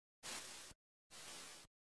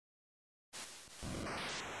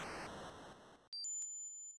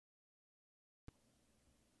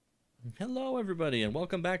Hello everybody and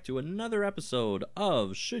welcome back to another episode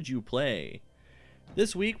of Should You Play?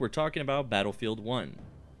 This week we're talking about Battlefield 1.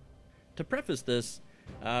 To preface this,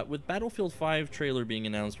 with Battlefield 5 trailer being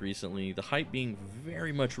announced recently, the hype being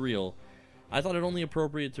very much real, I thought it only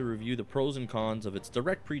appropriate to review the pros and cons of its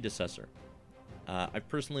direct predecessor. I've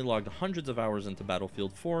personally logged hundreds of hours into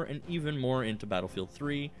Battlefield 4 and even more into Battlefield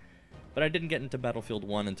 3, but I didn't get into Battlefield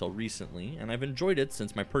 1 until recently, and I've enjoyed it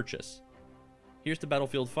since my purchase. Here's to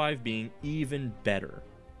Battlefield 5 being even better.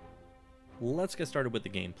 Let's get started with the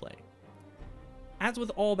gameplay. As with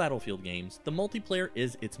all Battlefield games, the multiplayer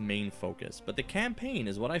is its main focus, but the campaign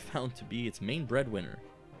is what I found to be its main breadwinner.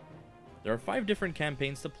 There are 5 different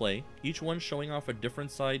campaigns to play, each one showing off a different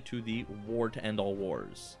side to the war to end all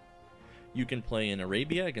wars. You can play in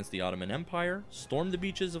Arabia against the Ottoman Empire, storm the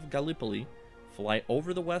beaches of Gallipoli, fly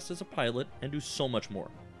over the west as a pilot, and do so much more.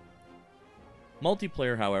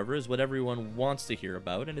 Multiplayer, however, is what everyone wants to hear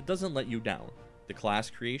about, and it doesn't let you down. The class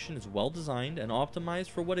creation is well designed and optimized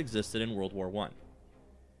for what existed in World War I.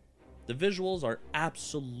 The visuals are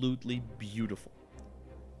absolutely beautiful.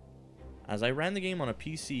 As I ran the game on a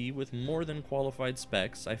PC with more than qualified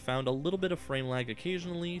specs, I found a little bit of frame lag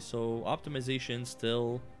occasionally, so optimization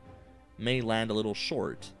still may land a little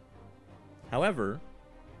short. However,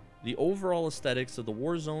 the overall aesthetics of the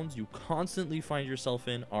war zones you constantly find yourself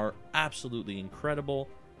in are absolutely incredible,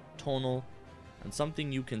 tonal, and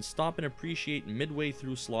something you can stop and appreciate midway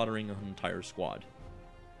through slaughtering an entire squad.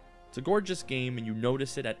 It's a gorgeous game and you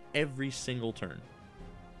notice it at every single turn.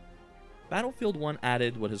 Battlefield 1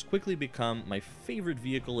 added what has quickly become my favorite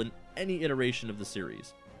vehicle in any iteration of the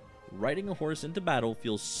series. Riding a horse into battle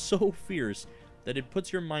feels so fierce that it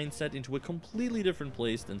puts your mindset into a completely different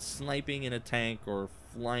place than sniping in a tank or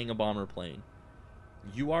flying a bomber plane.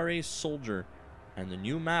 You are a soldier, and the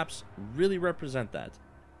new maps really represent that.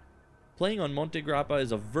 Playing on Monte Grappa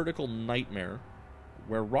is a vertical nightmare,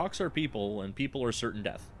 where rocks are people and people are certain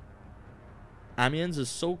death. Amiens is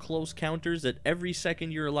so close counters that every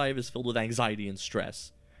second you're alive is filled with anxiety and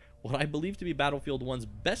stress. What I believe to be Battlefield 1's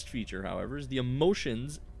best feature, however, is the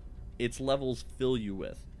emotions its levels fill you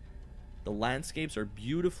with. The landscapes are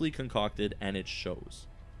beautifully concocted and it shows.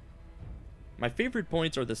 My favorite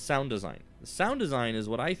points are the sound design. The sound design is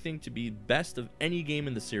what I think to be best of any game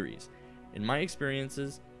in the series. In my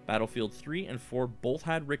experiences, Battlefield 3 and 4 both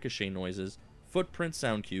had ricochet noises, footprint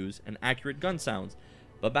sound cues, and accurate gun sounds,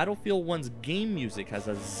 but Battlefield 1's game music has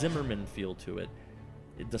a Zimmerman feel to it.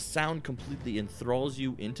 The sound completely enthralls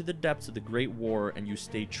you into the depths of the Great War and you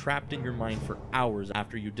stay trapped in your mind for hours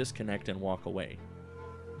after you disconnect and walk away.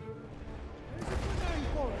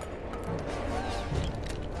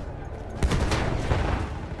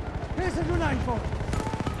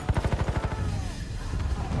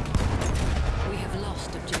 We have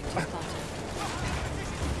lost objective button.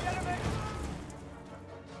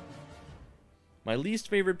 My least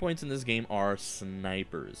favorite points in this game are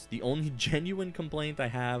snipers. The only genuine complaint I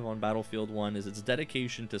have on Battlefield 1 is its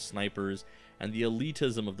dedication to snipers and the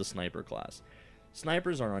elitism of the sniper class.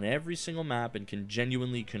 Snipers are on every single map and can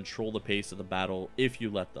genuinely control the pace of the battle if you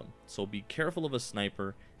let them. So be careful of a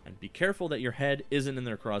sniper and be careful that your head isn't in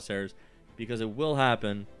their crosshairs because it will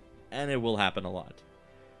happen, and it will happen a lot.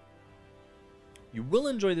 You will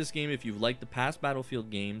enjoy this game if you've liked the past Battlefield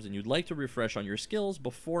games and you'd like to refresh on your skills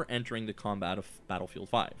before entering the combat of Battlefield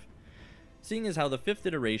 5. Seeing as how the 5th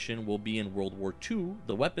iteration will be in World War II,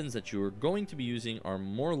 the weapons that you are going to be using are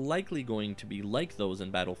more likely going to be like those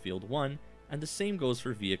in Battlefield 1, and the same goes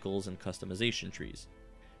for vehicles and customization trees.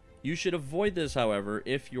 You should avoid this, however,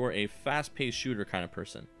 if you're a fast-paced shooter kind of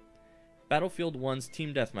person. Battlefield 1's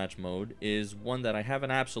Team Deathmatch mode is one that I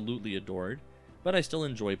haven't absolutely adored, but I still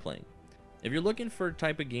enjoy playing. If you're looking for a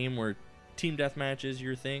type of game where Team Deathmatch is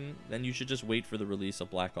your thing, then you should just wait for the release of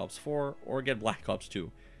Black Ops 4 or get Black Ops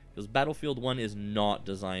 2, because Battlefield 1 is not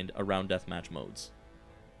designed around deathmatch modes.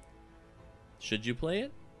 Should you play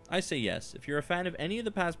it? I say yes. If you're a fan of any of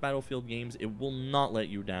the past Battlefield games, it will not let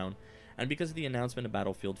you down, and because of the announcement of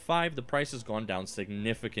Battlefield 5, the price has gone down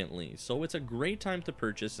significantly, so it's a great time to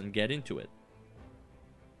purchase and get into it.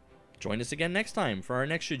 Join us again next time for our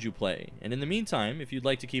next Should You Play, and in the meantime, if you'd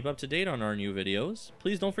like to keep up to date on our new videos,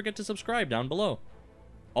 please don't forget to subscribe down below.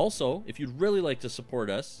 Also, if you'd really like to support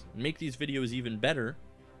us and make these videos even better,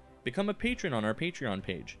 become a patron on our Patreon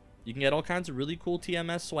page. You can get all kinds of really cool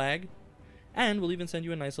TMS swag, and we'll even send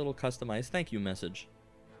you a nice little customized thank you message.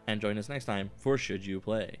 And join us next time for Should You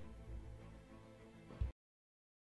Play.